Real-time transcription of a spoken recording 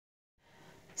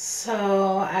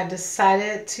So I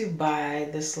decided to buy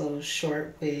this little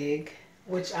short wig,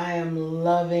 which I am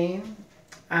loving.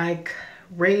 I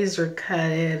razor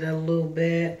cut it a little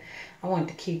bit. I wanted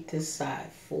to keep this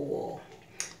side full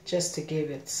just to give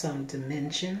it some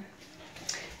dimension.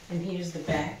 And here's the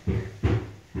back.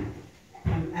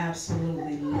 I'm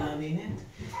absolutely loving it.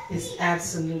 It's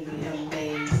absolutely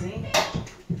amazing.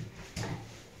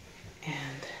 And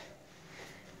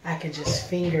I can just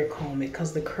finger comb it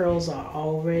because the curls are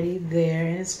already there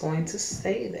and it's going to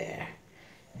stay there.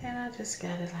 And I just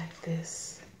got it like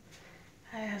this.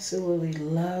 I absolutely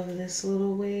love this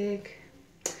little wig.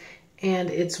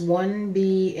 And it's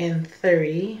 1B and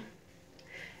 30.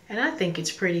 And I think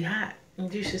it's pretty hot.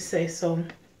 You should say so.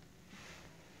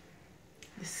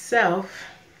 Itself,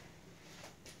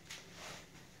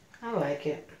 I like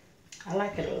it. I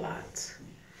like it a lot. If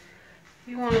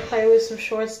you want to play with some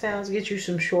short styles, get you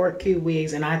some short, cute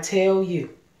wigs. And I tell you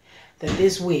that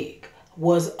this wig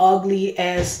was ugly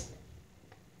as...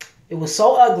 It was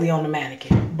so ugly on the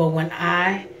mannequin. But when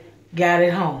I got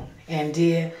it home and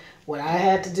did what I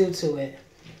had to do to it,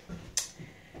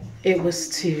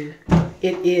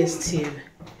 it is too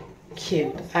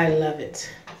cute. I love it.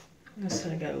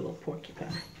 So I got a little porcupine.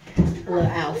 A little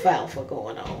alfalfa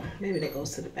going on. Maybe that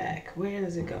goes to the back. Where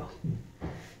does it go?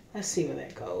 Let's see where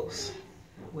that goes.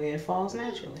 Where it falls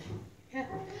naturally. Yeah,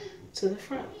 to the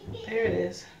front. There it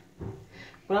is.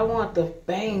 But I want the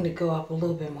bang to go up a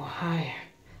little bit more higher.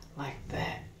 Like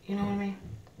that. You know what I mean?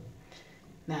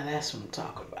 Now that's what I'm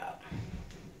talking about.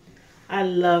 I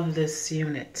love this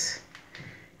unit.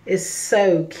 It's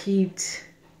so cute.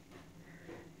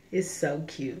 It's so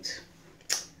cute.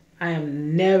 I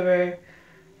am never,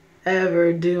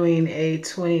 ever doing a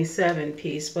 27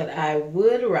 piece, but I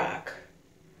would rock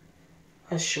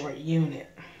a short unit.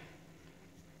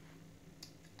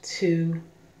 Too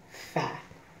fat.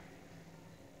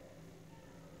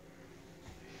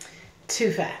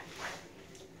 Too fat.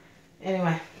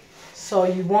 Anyway, so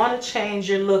you want to change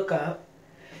your look up.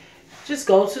 Just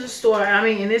go to the store. I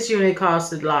mean, and this unit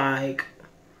costed like,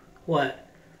 what?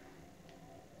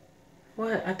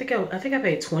 I think I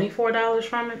paid $24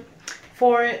 from it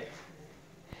for it.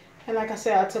 And like I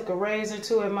said, I took a razor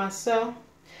to it myself.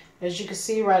 As you can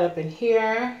see right up in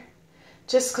here.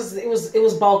 Just because it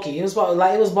was bulky. It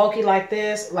was bulky like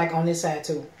this, like on this side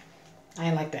too. I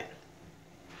ain't like that.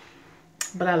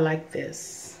 But I like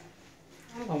this.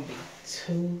 I'm gonna be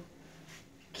too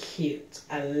cute.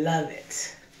 I love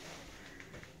it.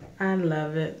 I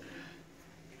love it.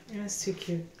 It's too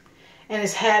cute. And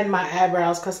it's had my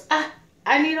eyebrows because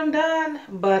I need them done,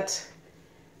 but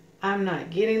I'm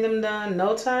not getting them done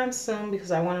no time soon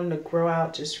because I want them to grow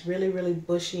out just really, really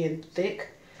bushy and thick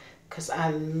because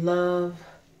I love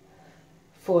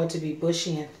for it to be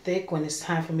bushy and thick when it's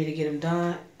time for me to get them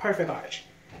done. Perfect arch.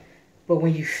 But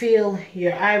when you feel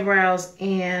your eyebrows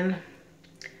in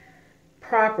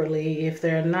properly, if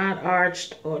they're not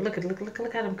arched, or look at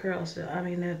them curls. I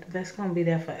mean, that's gonna be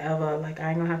there forever. Like I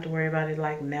ain't gonna have to worry about it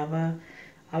like never.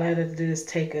 All I have to do is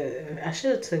take I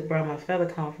should have brought my feather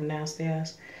comb from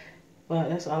downstairs, but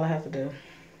that's all I have to do.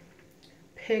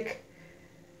 Pick,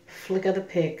 flick of the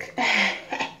pick.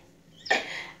 I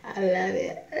love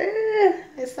it.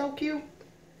 It's so cute.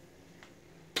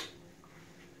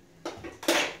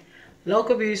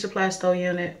 Local beauty supply store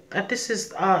unit. This is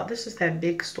that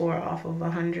big store off of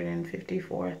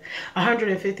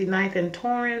 159th and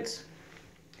Torrance.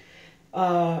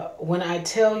 When I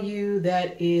tell you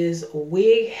that is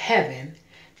wig heaven,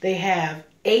 they have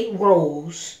 8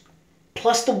 rows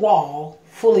plus the wall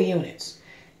full of units.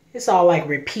 It's all like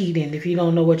repeating. If you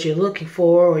don't know what you're looking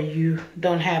for or you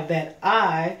don't have that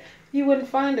eye, you wouldn't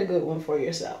find a good one for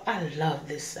yourself. I love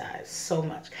this side so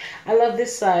much. I love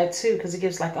this side too because it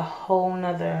gives like a whole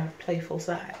nother playful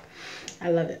side.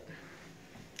 I love it.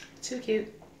 Too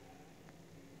cute.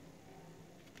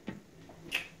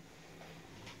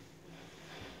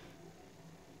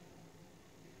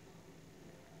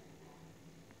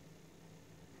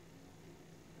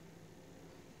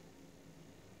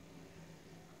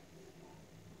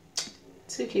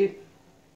 Too cute.